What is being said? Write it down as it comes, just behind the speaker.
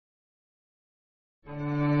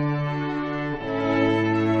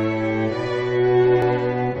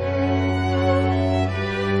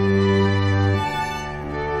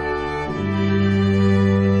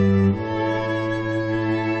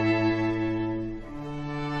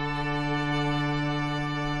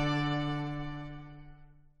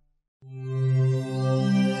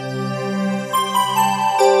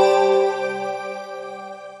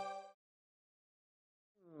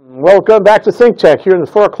Welcome back to ThinkTech here in the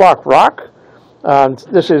 4 o'clock rock.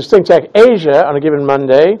 This is ThinkTech Asia on a given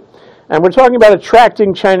Monday, and we're talking about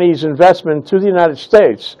attracting Chinese investment to the United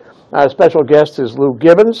States. Our special guest is Llew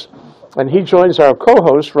Gibbons, and he joins our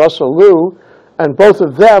co-host, Russell Leu, and both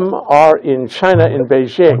of them are in China, in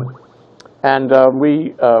Beijing. And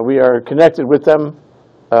we are connected with them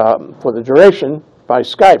for the duration by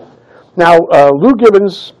Skype. Now, Llew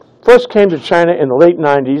Gibbons first came to China in the late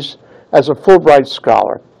 90s as a Fullbright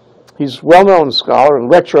Scholar. He's a well-known scholar and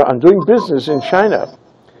lecturer on doing business in China.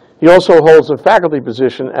 He also holds a faculty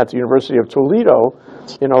position at the University of Toledo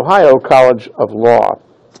in Ohio College of Law.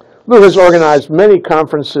 Llew has organized many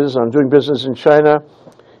conferences on doing business in China.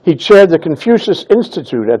 He chaired the Confucius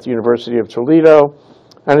Institute at the University of Toledo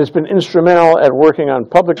and has been instrumental at working on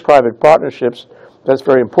public-private partnerships, that's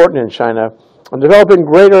very important in China, and developing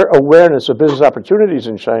greater awareness of business opportunities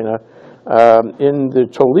in China in the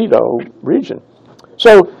Toledo region.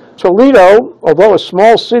 So Toledo, although a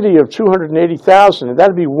small city of 280,000, and that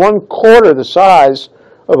would be 1/4 the size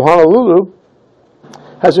of Honolulu,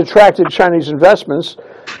 has attracted Chinese investments,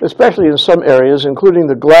 especially in some areas, including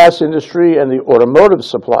the glass industry and the automotive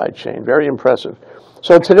supply chain. Very impressive.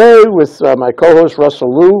 So today, with my co-host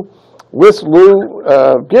Russell Leu, with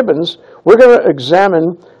Llew Gibbons, we're going to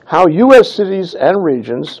examine how U.S. cities and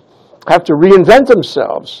regions have to reinvent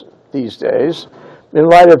themselves these days in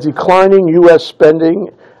light of declining U.S. spending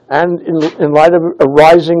and in light of a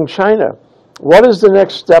rising China. What is the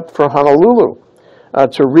next step for Honolulu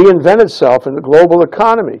to reinvent itself in the global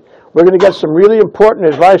economy? We're going to get some really important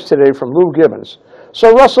advice today from Llew Gibbons.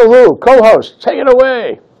 So Russell Leu, co-host, take it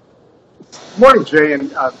away. Good morning, Jay,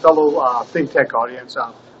 and fellow ThinkTech audience.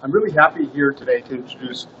 I'm really happy here today to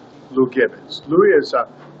introduce Llew Gibbons. Llew is a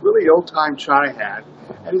really old-time China hand,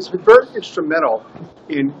 and he's been very instrumental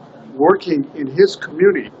in working in his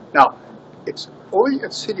community. Now, it's only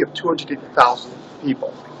a city of 280,000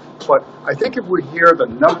 people, but I think if we hear the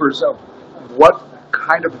numbers of what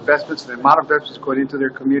kind of investments and the amount of investments going into their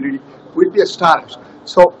community, we'd be astonished.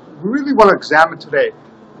 So we really want to examine today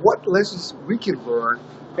what lessons we can learn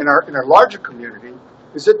in our larger community.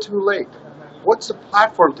 Is it too late? What's the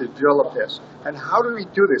platform to develop this? And how do we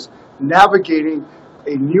do this, navigating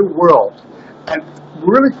a new world? And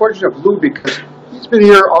we're really fortunate of Llew because he's been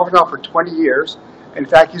here off and on for 20 years. In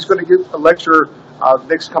fact, he's going to give a lecture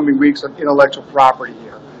next coming weeks on intellectual property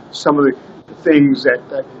here. Some of the things that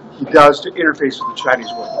he does to interface with the Chinese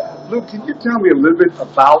world. Llew, can you tell me a little bit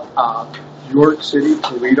about your city,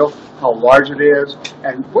 Toledo, how large it is,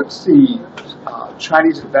 and what's the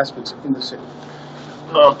Chinese investments in the city?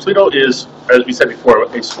 Toledo is, as we said before,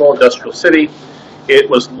 a small industrial city. It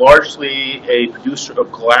was largely a producer of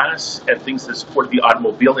glass and things that supported the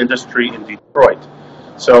automobile industry in Detroit.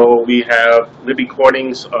 So we have Libby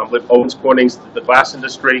Corning's, Owens Corning's, the glass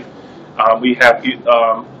industry. We have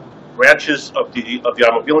branches of the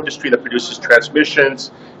automobile industry that produces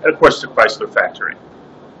transmissions, and of course the Chrysler factory.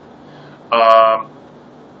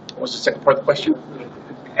 What was the second part of the question?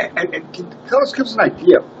 And can give us an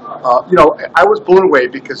idea. You know, I was blown away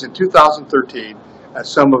because in 2013, as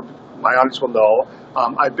some of my audience will know,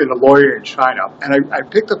 I've been a lawyer in China, and I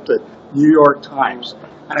picked up the New York Times,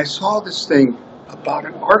 and I saw this thing about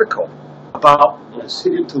an article about the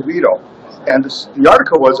city of Toledo, and the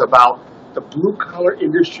article was about the blue-collar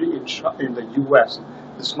industry in the U.S.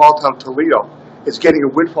 The small town of Toledo is getting a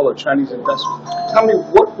windfall of Chinese investment. Tell me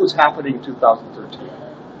what was happening in 2013.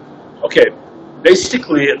 Okay.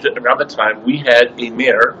 Basically, around the time, we had a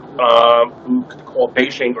mayor who could call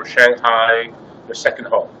Beijing or Shanghai their second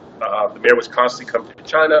home. The mayor was constantly coming to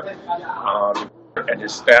China, and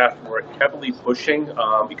his staff were heavily pushing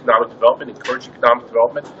economic development, encouraging economic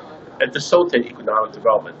development, and facilitating economic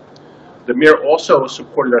development. The mayor also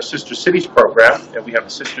supported our Sister Cities program, and we have a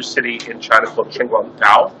sister city in China called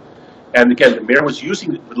Qinguangdao. And again, the mayor was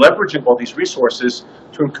leveraging all these resources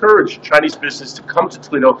to encourage Chinese business to come to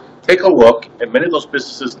Toledo, take a look, and many of those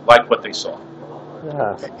businesses liked what they saw.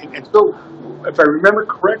 Yeah. And so, if I remember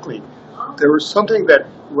correctly, there was something that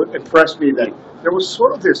impressed me, that there was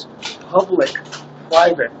sort of this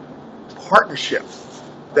public-private partnership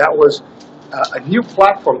that was a new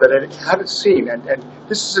platform that I hadn't seen, and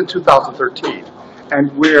this is in 2013,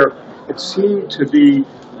 and where it seemed to be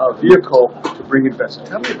a vehicle to bring investment.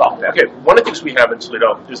 Tell me about that. Okay, one of the things we have in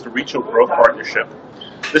Toledo is the Regional Growth Partnership.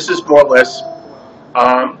 This is more or less,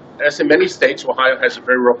 as in many states, Ohio has a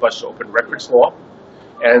very robust open records law,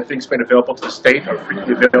 and things made available to the state are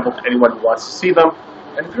freely available to anyone who wants to see them.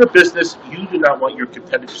 And if you're a business, you do not want your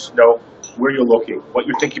competitors to know where you're looking, what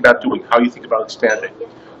you're thinking about doing, how you think about expanding.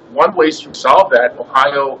 One way to solve that,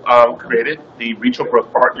 Ohio created the Regional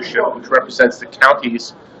Growth Partnership, which represents the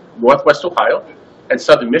counties Northwest Ohio and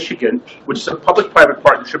Southern Michigan, which is a public-private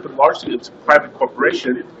partnership, but largely it's a private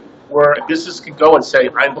corporation, where a business can go and say,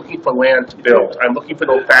 I'm looking for land to build, I'm looking for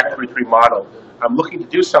an old factory to remodel, I'm looking to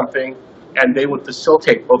do something, and they would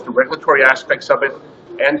facilitate both the regulatory aspects of it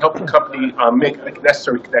and help the company make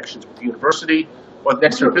necessary connections with the university or the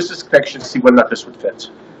necessary business connections to see whether or not this would fit.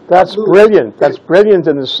 That's brilliant. That's brilliant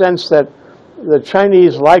in the sense that the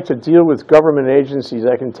Chinese like to deal with government agencies.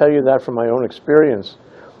 I can tell you that from my own experience.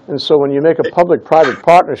 And so when you make a public-private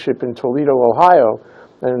partnership in Toledo, Ohio,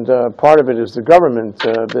 and part of it is the government,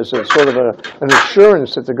 there's a sort of an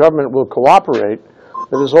assurance that the government will cooperate.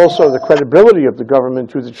 There's also the credibility of the government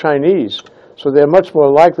to the Chinese. So they're much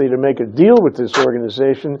more likely to make a deal with this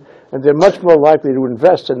organization, and they're much more likely to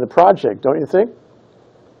invest in the project, don't you think?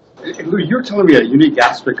 Lou, you're telling me a unique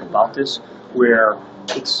aspect about this, where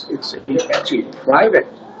it's actually private.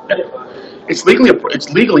 It's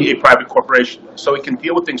legally a private corporation, so it can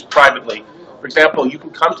deal with things privately. For example, you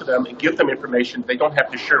can come to them and give them information. They don't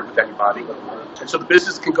have to share it with anybody. And so the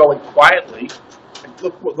business can go in quietly and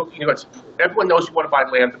look, everyone knows you want to buy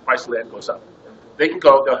land, the price of land goes up. They can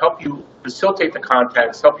go, they'll help you facilitate the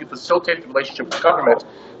contacts, help you facilitate the relationship with the government,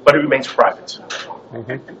 but it remains private.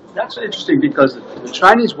 That's interesting because the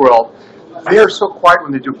Chinese world, they are so quiet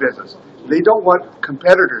when they do business. They don't want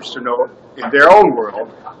competitors to know in their own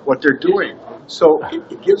world what they're doing. So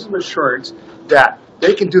it gives them assurance that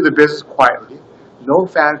they can do the business quietly, no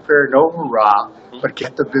fanfare, no hurrah, but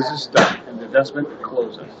get the business done and the investment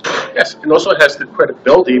closes. Yes, and also it has the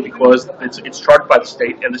credibility because it's chartered by the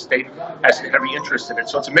state, and the state has a heavy interest in it.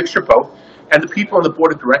 So it's a mixture of both. And the people on the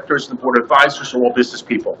board of directors and the board of advisors are all business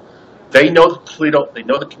people. They know Toledo, they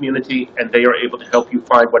know the community, and they are able to help you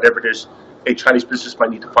find whatever it is a Chinese business might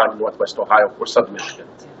need to find in Northwest Ohio or Southern Michigan.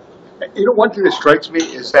 You know, one thing that strikes me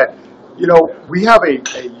is that, you know, we have a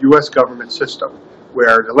U.S. government system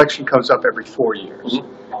where an election comes up every 4 years.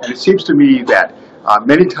 Mm-hmm. And it seems to me that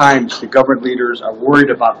many times the government leaders are worried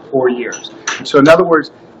about 4 years. And so in other words,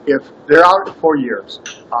 if they're out at 4 years,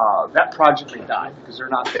 that project may die because they're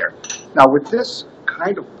not there. Now with this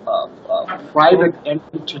kind of private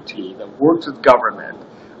entity that works with government,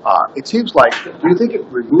 it seems like, do you think it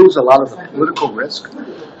removes a lot of the political risk?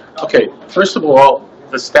 Okay, first of all,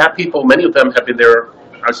 the staff people, many of them have been there,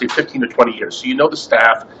 I would say 15 to 20 years. So you know the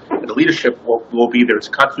staff and the leadership will be there. It's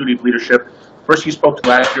continuity of leadership. The person you spoke to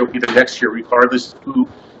last year will be there next year, regardless of who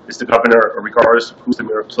is the governor or regardless of who's the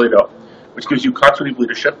mayor of Toledo, which gives you continuity of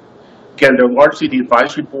leadership. Again, they're largely the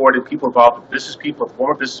advisory board and people involved with business people,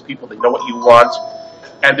 former business people. They know what you want,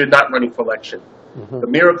 and they're not running for election. Mm-hmm. The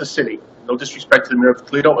mayor of the city, no disrespect to the mayor of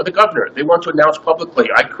Toledo or the governor, they want to announce publicly,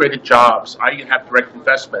 I created jobs, I have direct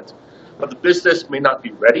investment. But the business may not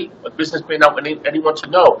be ready. The business may not want anyone to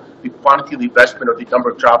know the quantity of the investment or the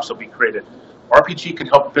number of jobs that will be created. RPG can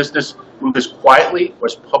help business move as quietly or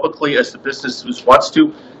as publicly as the business wants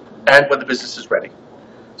to, and when the business is ready.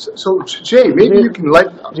 So Jay, maybe you can let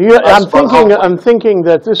I'm thinking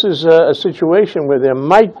that this is a situation where there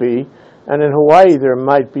might be, and in Hawaii there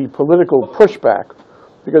might be political pushback,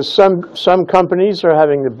 because some companies are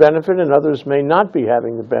having the benefit and others may not be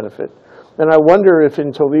having the benefit. And I wonder if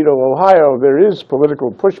in Toledo, Ohio, there is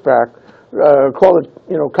political pushback, call it,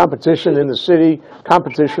 you know, competition in the city,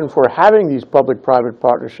 competition for having these public-private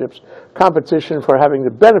partnerships, competition for having the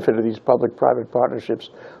benefit of these public-private partnerships.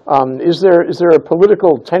 Is there a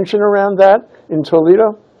political tension around that in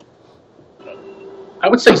Toledo? I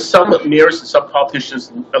would say some mayors and some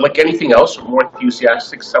politicians, like anything else, are more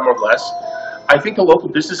enthusiastic, some are less. I think the local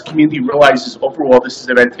business community realizes overall this is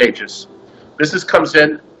advantageous. Business comes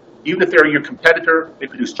in, even if they're your competitor, they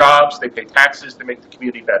produce jobs, they pay taxes, they make the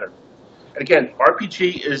community better. And again,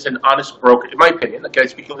 RPG is an honest broker, in my opinion, again,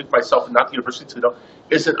 speaking only for myself and not the University of Toledo,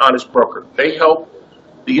 is an honest broker. They help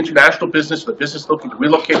the international business, the business looking to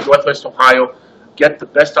relocate to Northwest Ohio, get the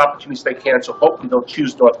best opportunities they can, so hopefully they'll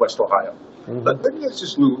choose Northwest Ohio. Mm-hmm. But let me ask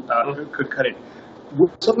this, Lou, could cut in.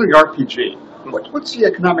 Something like RPG, what's the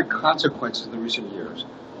economic consequences in the recent years,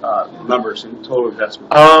 numbers in total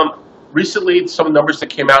investment? Recently, some numbers that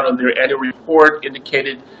came out on their annual report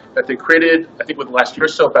indicated that they created, I think within the last year or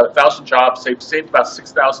so, about 1,000 jobs. They've saved about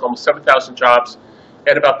 6,000, almost 7,000 jobs,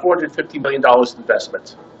 and about $450 million in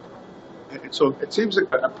investment. And so it seems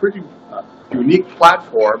like a pretty unique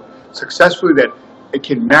platform, successfully, that it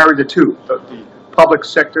can marry the two, the public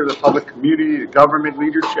sector, the public community, the government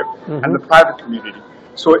leadership, mm-hmm. and the private community.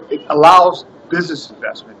 So it allows business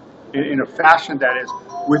investment in a fashion that is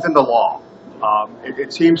within the law.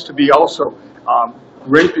 It seems to be also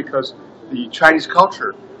great because the Chinese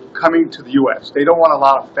culture coming to the U.S., they don't want a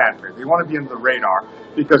lot of fanfare. They want to be under the radar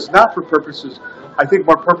because not for purposes, I think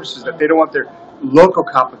more purposes that they don't want their local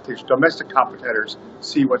competition, domestic competitors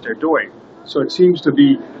see what they're doing. So it seems to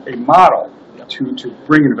be a model to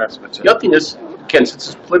bring investments in. The other thing is, again, since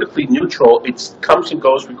it's politically neutral, it comes and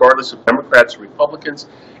goes regardless of Democrats or Republicans,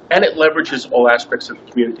 and it leverages all aspects of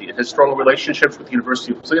the community. It has strong relationships with the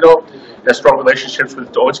University of Toledo, it has strong relationships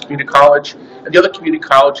with Owens Community College, and the other community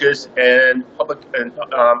colleges and public and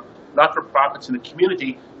not-for-profits in the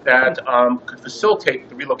community that could facilitate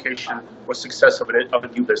the relocation or success of a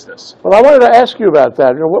new business. Well, I wanted to ask you about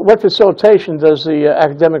that. You know, what facilitation does the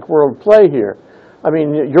academic world play here? I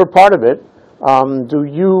mean, you're part of it. Do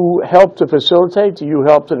you help to facilitate? Do you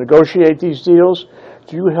help to negotiate these deals?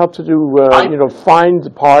 Do you help to do, find the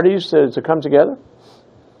parties to come together?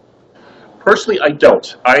 Personally, I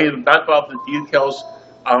don't. I am not involved in the details.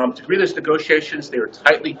 To agree there's negotiations, they are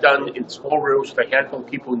tightly done in small rooms with a handful of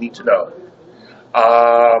people who need to know.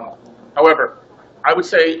 However, I would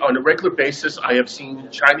say on a regular basis, I have seen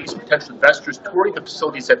Chinese potential investors touring the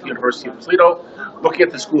facilities at the University of Toledo, looking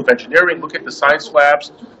at the School of Engineering, looking at the science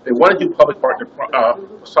labs. They want to do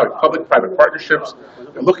public-private partnerships.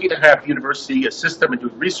 They're looking to have the university assist them in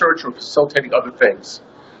doing research or facilitating other things.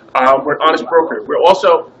 We're an honest broker. We're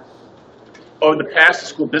also, in the past, the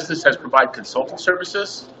School of Business has provided consulting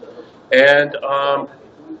services, and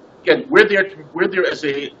again, we're there as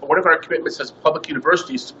one of our commitments as a public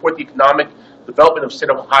university is to support the economic development of the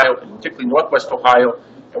state of Ohio, and particularly Northwest Ohio.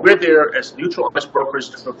 And we're there as neutral honest brokers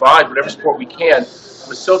to provide whatever support we can to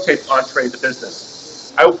facilitate the entree into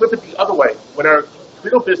business. I will flip it the other way. When our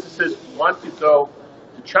Toledo businesses want to go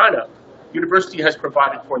to China, the university has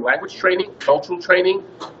provided foreign language training, cultural training.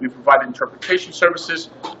 We've provided interpretation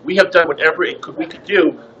services. We have done whatever we could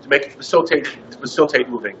do to make it facilitate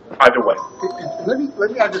moving either way. Let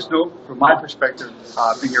me add this note from my perspective,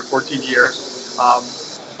 being here 14 years.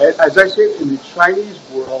 As I say, in the Chinese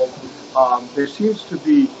world, there seems to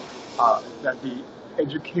be that the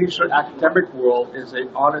educational academic world is an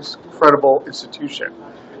honest, credible institution.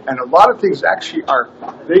 And a lot of things actually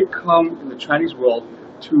they come in the Chinese world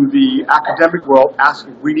to the academic world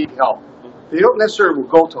asking, we need help. They don't necessarily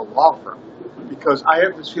go to a law firm, because I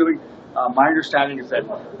have this feeling, my understanding is that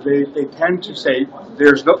they tend to say,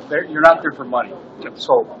 you're not there for money,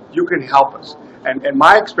 so you can help us. And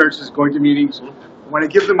my experience is going to meetings, when I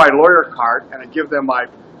give them my lawyer card and I give them my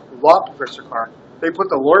law professor card, they put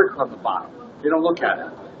the lawyer card on the bottom. They don't look at it.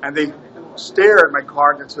 And they stare at my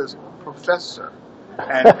card that says professor.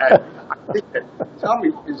 And I think that, tell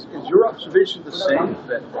me, is your observation the same?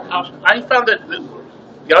 I found that, to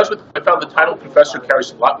be honest with you, I found the title professor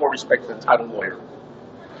carries a lot more respect than the title lawyer.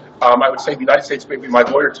 I would say in the United States, maybe my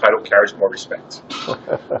lawyer title carries more respect.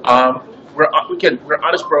 We're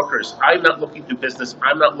honest brokers. I'm not looking to do business.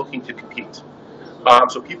 I'm not looking to compete.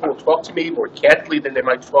 So people will talk to me more candidly than they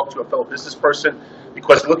might talk to a fellow business person,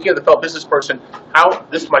 because looking at the fellow business person, how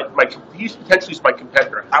this he's potentially my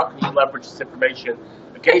competitor. How can he leverage this information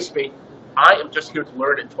against me? I am just here to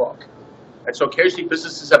learn and talk. And so occasionally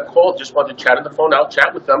businesses have called, just want to chat on the phone. I'll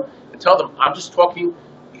chat with them and tell them, I'm just talking,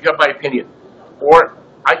 you have my opinion. Or,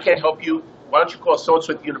 I can't help you. Why don't you call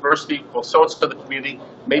so-and-so at the university, call so-and-so at the community,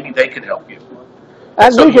 maybe they can help you.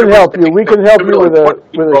 And so we can help you. We can help you with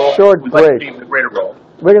a short break.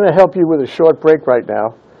 We're going to help you with a short break right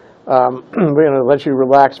now. We're going to let you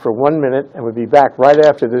relax for 1 minute, and we'll be back right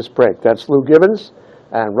after this break. That's Llew Gibbons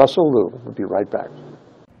and Russell Leu. We'll be right back.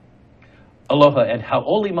 Aloha and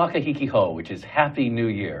Ha'oli Makahiki Ho, which is Happy New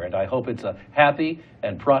Year, and I hope it's a happy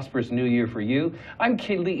and prosperous New Year for you. I'm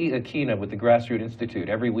Keli'i Akina with the Grassroots Institute.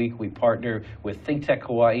 Every week we partner with ThinkTech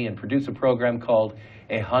Hawaii and produce a program called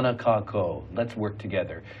E Hana Kako. Let's work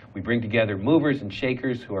together. We bring together movers and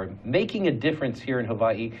shakers who are making a difference here in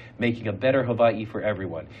Hawaii, making a better Hawaii for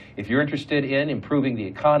everyone. If you're interested in improving the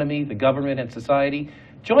economy, the government, and society,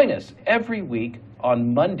 join us every week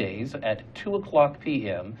on Mondays at 2:00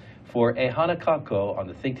 p.m. for E Hana Kako on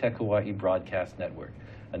the ThinkTech Hawaii Broadcast Network.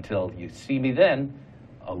 Until you see me then,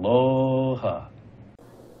 aloha.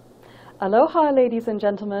 Aloha, ladies and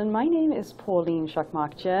gentlemen. My name is Pauline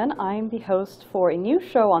Shakmakjian. I'm the host for a new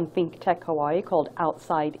show on ThinkTech Hawaii called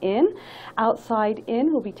Outside In. Outside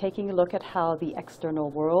In will be taking a look at how the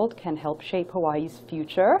external world can help shape Hawaii's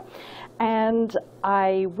future. And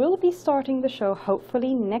I will be starting the show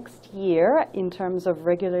hopefully next year in terms of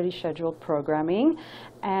regularly scheduled programming.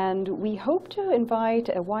 And we hope to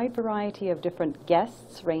invite a wide variety of different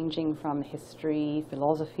guests ranging from history,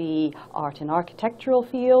 philosophy, art and architectural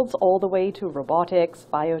fields, all the way to robotics,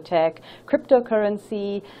 biotech,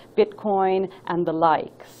 cryptocurrency, Bitcoin, and the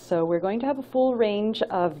like. So we're going to have a full range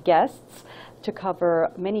of guests to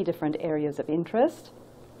cover many different areas of interest.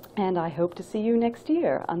 And I hope to see you next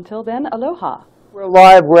year. Until then, aloha. We're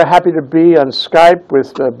live. We're happy to be on Skype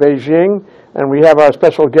with Beijing, and we have our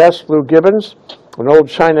special guest, Llew Gibbons, an old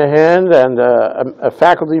China hand and a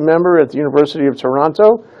faculty member at the University of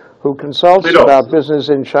Toronto, who consults about business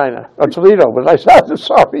in China. Oh, Toledo, but I said,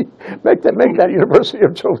 sorry, make that University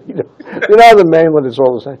of Toledo. You know, the mainland is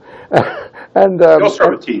all the same. And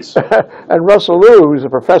and Russell Leu, who's a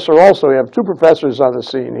professor also. We have two professors on the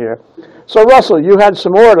scene here. So Russell, you had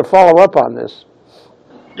some more to follow up on this.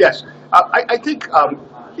 Yes, I think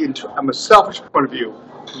from a selfish point of view,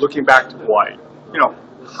 looking back to Hawaii, you know,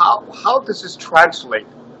 how does this translate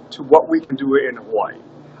to what we can do in Hawaii?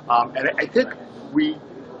 And I think we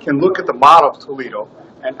can look at the model of Toledo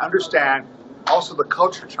and understand also the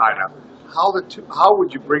culture of China. How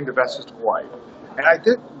would you bring the best to Hawaii? And I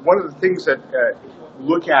think one of the things that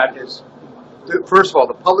look at is, first of all,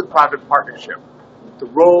 the public-private partnership, the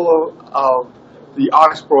role of the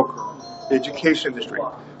honest broker, the education industry.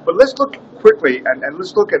 But let's look quickly, and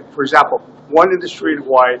let's look at, for example, one industry in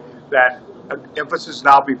Hawaii that emphasis is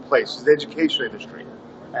now being placed is the education industry.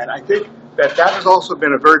 And I think that has also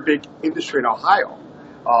been a very big industry in Ohio.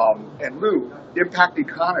 And Lou, impact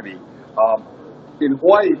economy. In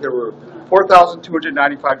Hawaii, there were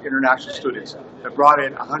 4,295 international students that brought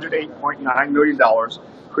in $108.9 million,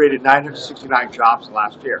 created 969 jobs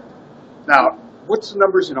last year. Now, what's the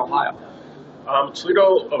numbers in Ohio?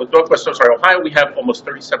 Toledo, Ohio, we have almost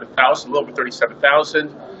 37,000, a little over 37,000.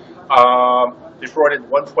 They brought in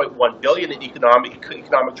 1.1 billion in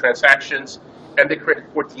economic transactions, and they created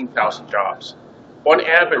 14,000 jobs. On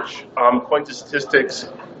average, according to statistics,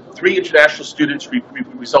 3 international students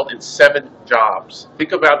result in 7 jobs.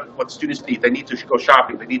 Think about what students need. They need to go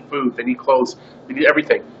shopping, they need food, they need clothes, they need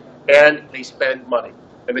everything. And they spend money.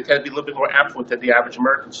 And they tend to be a little bit more affluent than the average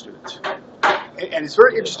American student. And it's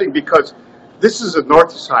very interesting because this is a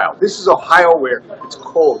Northeast Ohio. This is Ohio where it's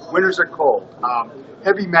cold. Winters are cold.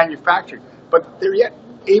 Heavy manufacturing. But they're yet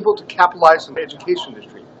able to capitalize on the education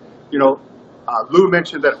industry. You know, Lou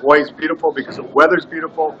mentioned that Hawaii is beautiful because the weather's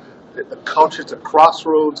beautiful. The culture, it's a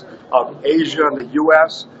crossroads of Asia and the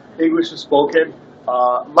U.S. English is spoken.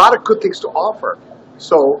 A lot of good things to offer.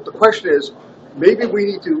 So the question is, maybe we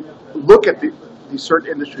need to look at these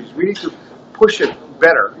certain industries. We need to push it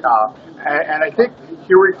better. And I think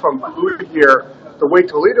hearing from Lou here, the way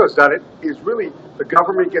Toledo has done it is really the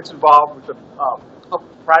government gets involved with the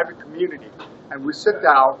private community. And we sit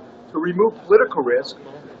down to remove political risk.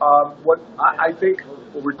 What I think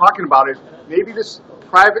what we're talking about is maybe this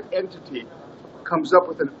private entity comes up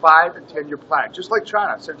with a 5- and 10-year plan, just like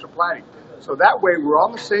China, central planning. So that way we're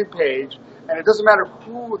on the same page, and it doesn't matter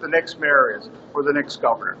who the next mayor is or the next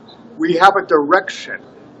governor. We have a direction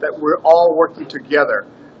that we're all working together.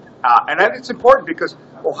 And it's important because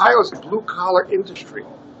Ohio is a blue-collar industry,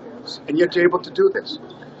 and yet you're able to do this.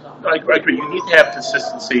 I agree. You need to have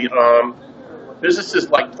consistency. Businesses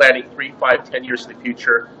like planning 3, 5, 10 years in the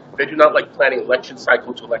future. They do not like planning election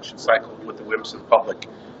cycle to election cycle with the whims of the public.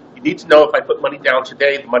 You need to know if I put money down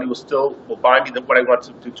today, the money will buy me what I want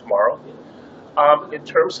to do tomorrow. In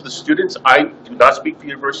terms of the students, I do not speak for the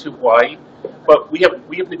University of Hawaii, but we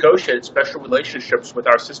have negotiated special relationships with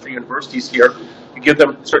our sister universities here to give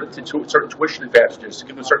them certain tuition advantages, to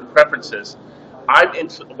give them certain preferences.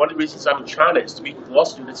 One of the reasons I'm in China is to meet with law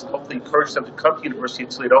students and hopefully encourage them to come to the University of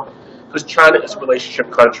Toledo, because China is a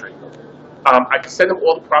relationship country. I can send them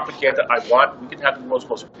all the propaganda I want. We can have the most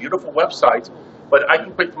beautiful website, but I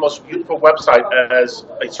can pick the most beautiful website as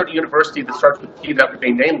a certain university that starts with T that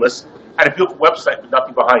remain nameless, and a beautiful website with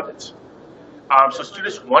nothing behind it. So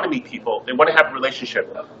students want to meet people. They want to have a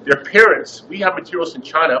relationship. Their parents, we have materials in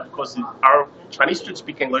China because our Chinese students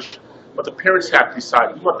speak English, but the parents have to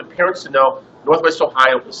decide. We want the parents to know Northwest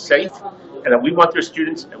Ohio is safe, and that we want their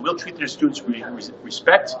students, and we'll treat their students with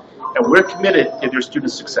respect, and we're committed to their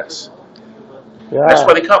students' success. Yeah. That's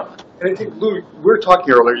why they come. And I think, Lou, we were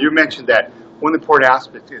talking earlier, you mentioned that one important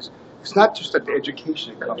aspect is it's not just that the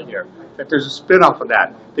education come here, that there's a spin-off of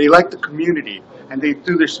that. They like the community, and they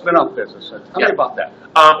do their spin-off business. So tell me about that.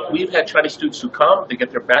 We've had Chinese students who come, they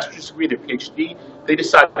get their master's degree, their PhD, they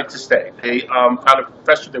decided to stay. They found a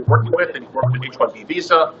professor they're working with, and he worked with H-1B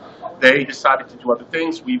visa. They decided to do other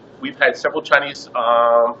things. We've had several Chinese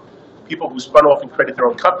people who spun off and created their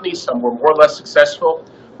own companies. Some were more or less successful.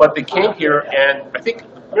 But they came here, and I think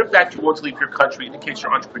the fact you want to leave your country indicates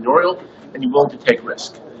you're entrepreneurial and you're willing to take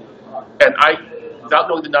risk. And without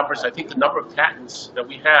knowing the numbers, I think the number of patents that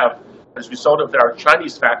we have as a result of our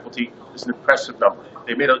Chinese faculty is an impressive number.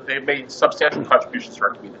 They've made substantial contributions to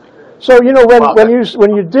our community. So, you know,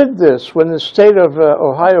 when you did this, when the state of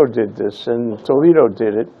Ohio did this and Toledo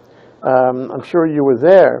did it, I'm sure you were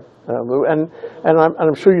there. Lou, and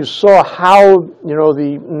I'm sure you saw how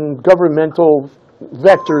the governmental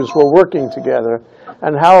vectors were working together,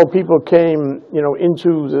 and how people came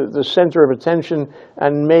into the center of attention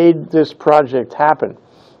and made this project happen.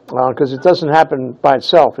 Because it doesn't happen by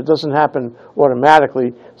itself. It doesn't happen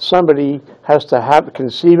automatically. Somebody has to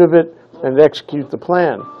conceive of it and execute the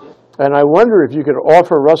plan. And I wonder if you could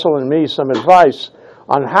offer Russell and me some advice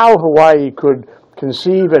on how Hawaii could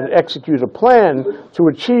conceive and execute a plan to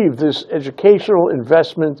achieve this educational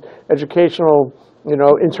investment, educational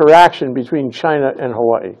interaction between China and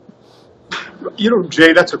Hawaii.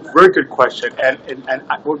 Jay, that's a very good question.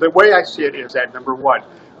 Well, the way I see it is that, number one,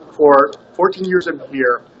 for 14 years I'm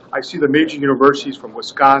here, I see the major universities from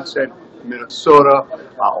Wisconsin, Minnesota,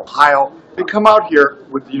 Ohio. They come out here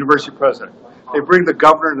with the university president. They bring the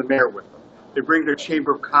governor and the mayor with them. They bring their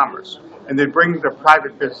chamber of commerce, and they bring their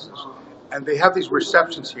private business. And they have these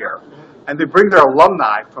receptions here. And they bring their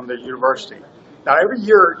alumni from the university. Now, every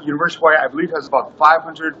year, University of Hawaii, I believe, has about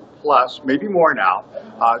 500 plus, maybe more now,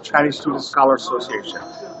 Chinese Student Scholar Association.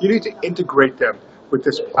 You need to integrate them with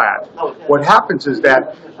this plan. What happens is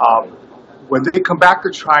that when they come back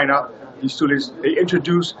to China, these students, they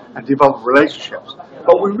introduce and develop relationships.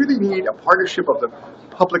 But we really need a partnership of the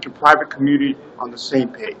public and private community on the same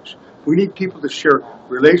page. We need people to share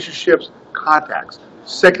relationships, contacts.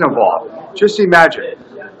 Second of all, just imagine,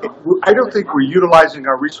 I don't think we're utilizing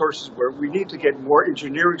our resources where we need to get more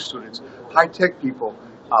engineering students, high-tech people,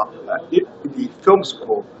 the film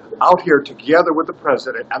school out here together with the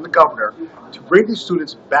president and the governor to bring these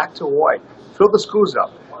students back to Hawaii, fill the schools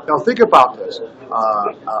up. Now think about this.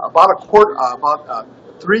 About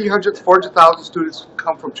 300,000 to 400,000 students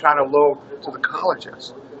come from China alone to the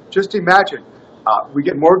colleges. Just imagine, we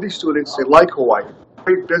get more of these students, they like Hawaii,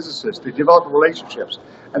 great businesses, they develop relationships.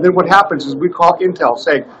 And then what happens is we call Intel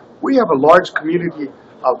saying, we have a large community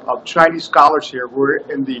of Chinese scholars here who are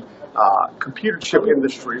in the computer chip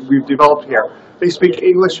industry we've developed here. They speak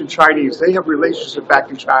English and Chinese. They have relationships back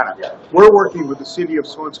in China. We're working with the city of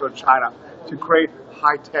so-and-so in China to create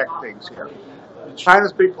high-tech things here.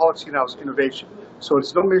 China's big policy now is innovation. So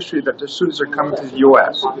it's no mystery that the students are coming to the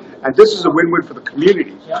U.S. And this is a win-win for the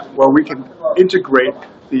community, where we can integrate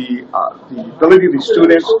the ability of these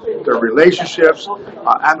students, their relationships,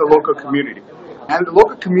 and the local community. And the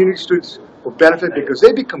local community students will benefit because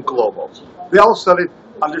they become global. They all suddenly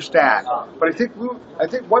understand. But I think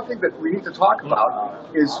one thing that we need to talk about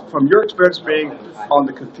is, from your experience being on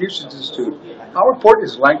the Confucius Institute, how important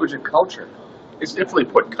is language and culture? It's definitely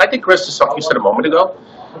important. Can I digress to something you said a moment ago?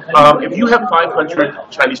 If you have 500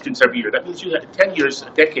 Chinese students every year, that means you have 10 years, a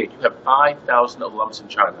decade, you have 5,000 alums in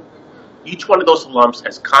China. Each one of those alums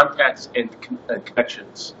has contacts and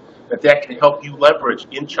connections that can help you leverage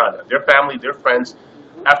in China. Their family, their friends.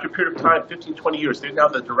 After a period of time, 15, 20 years, they're now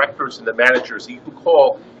the directors and the managers that you can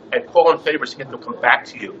call in favors to get them to come back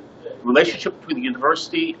to you. The relationship between the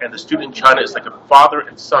university and the student in China is like a father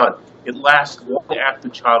and son. It lasts long after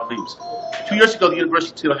the child leaves. 2 years ago, the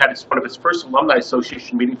University of Toledo had one of its first alumni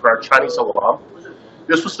association meeting for our Chinese alum.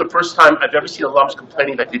 This was the first time I've ever seen alums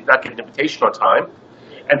complaining that they did not get an invitation on time.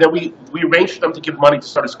 And then we arranged for them to give money to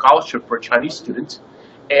start a scholarship for a Chinese student.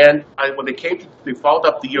 And when they followed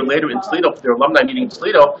up the year later in Toledo for their alumni meeting in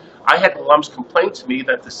Toledo, I had alums complain to me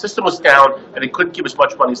that the system was down and they couldn't give as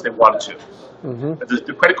much money as they wanted to. Mm-hmm.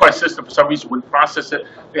 The credit card system, for some reason, wouldn't process it.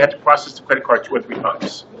 They had to process the credit card 2 or 3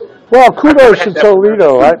 times. Well, kudos to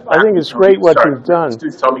Toledo. I think it's great what you've done.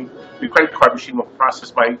 Students tell me the credit card machine will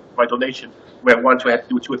process my donation. Where I wanted to have to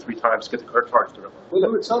do it 2 or 3 times to get the credit card through.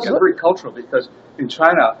 Well, it's also very cultural, because in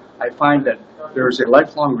China, I find that there is a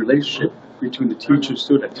lifelong relationship between the teacher and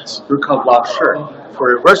student. You're called lao shi.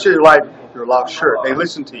 For the rest of your life, you're lao shi. They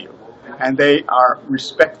listen to you, and they are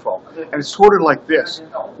respectful. And it's sort of like this,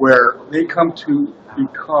 where they come to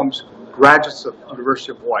become graduates of the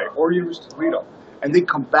University of Hawaii or University of Toledo, and they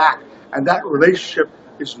come back, and that relationship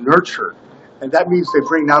is nurtured. And that means they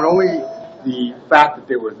bring not only the fact that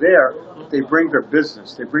they were there, they bring their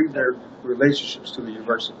business, they bring their relationships to the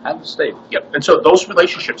university and the state. Yep. And so those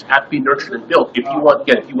relationships have to be nurtured and built. If you want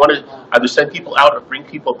to either send people out or bring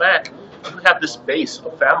people back, you have this base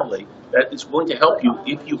of family that is willing to help you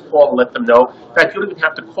if you call and let them know. In fact, you don't even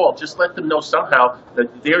have to call. Just let them know somehow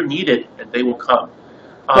that they're needed and they will come.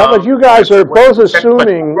 But you guys are both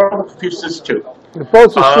assuming, Confucius Institute. You're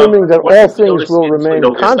both assuming that all things will remain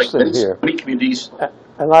constant here.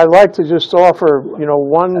 And I'd like to just offer,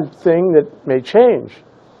 one thing that may change.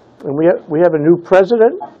 And we have a new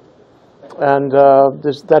president, and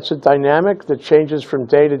that's a dynamic that changes from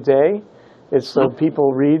day to day. It's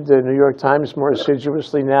people read the New York Times more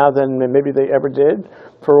assiduously now than maybe they ever did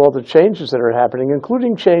for all the changes that are happening,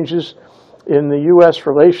 including changes in the U.S.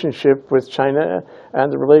 relationship with China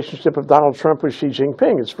and the relationship of Donald Trump with Xi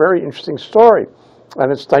Jinping. It's a very interesting story,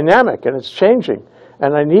 and it's dynamic, and it's changing.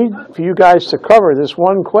 And I need for you guys to cover this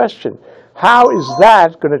one question. How is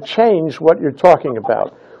that going to change what you're talking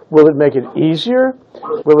about? Will it make it easier?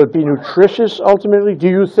 Will it be nutritious ultimately, do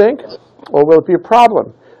you think? Or will it be a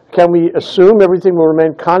problem? Can we assume everything will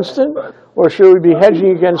remain constant? Or should we be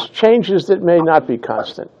hedging against changes that may not be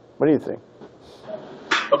constant? What do you think?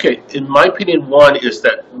 Okay, in my opinion, one is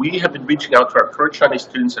that we have been reaching out to our current Chinese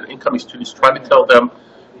students and incoming students, trying to tell them,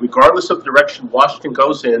 regardless of the direction Washington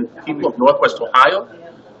goes in, people of Northwest Ohio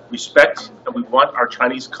respect, and we want our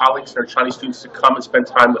Chinese colleagues and our Chinese students to come and spend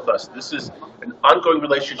time with us. This is an ongoing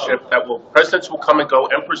relationship that presidents will come and go,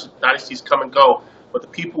 emperors and dynasties come and go, but the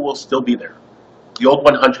people will still be there. The old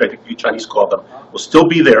 100, I think you Chinese call them, will still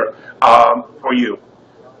be there for you.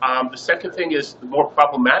 The second thing is the more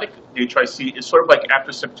problematic the HIC is sort of like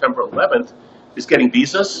after September 11th is getting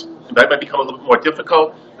visas. That might become a little bit more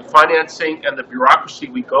difficult. The financing and the bureaucracy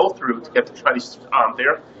we go through to get the Chinese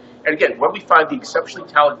there. And again, when we find the exceptionally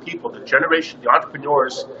talented people, the generation, the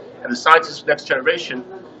entrepreneurs, and the scientists of the next generation,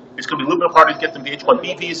 it's going to be a little bit harder to get them the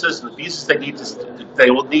H-1B visas and the visas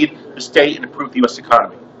they will need to stay and improve the U.S.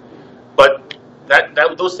 economy. But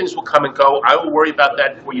those things will come and go. I will worry about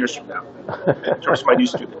that 4 years from now in terms of my new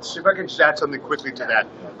students. If I can just add something quickly to that,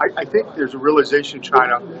 I think there's a realization in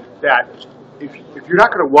China that if you're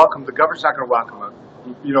not going to welcome, the government's not going to welcome them.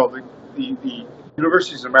 You know, the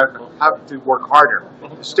universities in America have to work harder.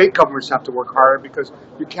 The state governments have to work harder because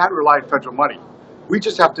you can't rely on federal money. We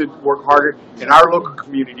just have to work harder in our local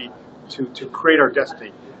community to create our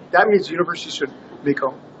destiny. That means universities should make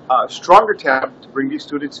a stronger attempt to bring these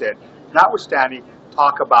students in, notwithstanding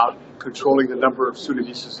talk about controlling the number of student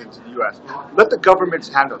visas into the U.S. Let the governments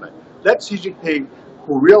handle it. Let Xi Jinping,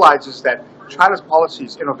 who realizes that China's policy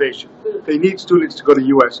is innovation. They need students to go to the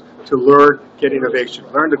U.S. to learn, get innovation,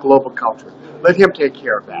 learn the global culture. Let him take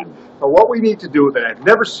care of that. But what we need to do that I've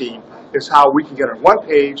never seen is how we can get on one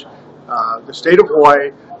page, the state of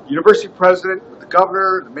Hawaii, university president, the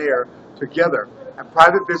governor, the mayor, together, and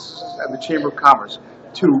private businesses and the Chamber of Commerce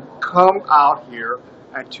to come out here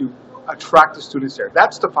and to attract the students there.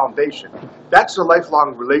 That's the foundation. That's the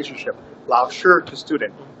lifelong relationship, Lao Shi to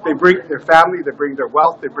student. They bring their family, they bring their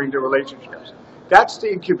wealth, they bring their relationships. That's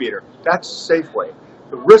the incubator. That's the safe way.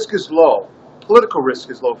 The risk is low. Political risk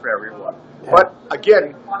is low for everyone. But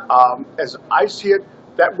again, as I see it,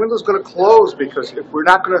 that window's going to close because if we're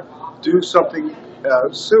not going to do something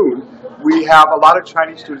soon, we have a lot of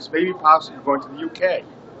Chinese students, maybe possibly going to the UK,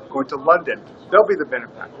 going to London. They'll be the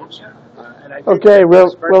benefactors. Okay,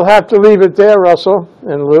 we'll have to leave it there, Russell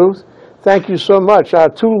and Lou. Thank you so much.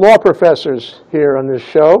 Two law professors here on this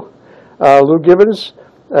show. Llew Gibbons,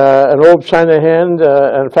 an old China hand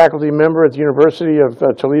and a faculty member at the University of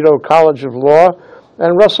Toledo College of Law,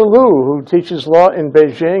 and Russell Leu, who teaches law in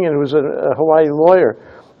Beijing and who's a Hawaii lawyer.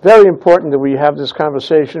 Very important that we have this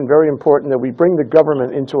conversation, very important that we bring the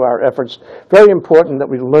government into our efforts, very important that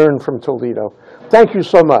we learn from Toledo. Thank you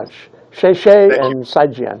so much. Shei and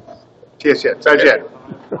Saijian. 谢谢，再见。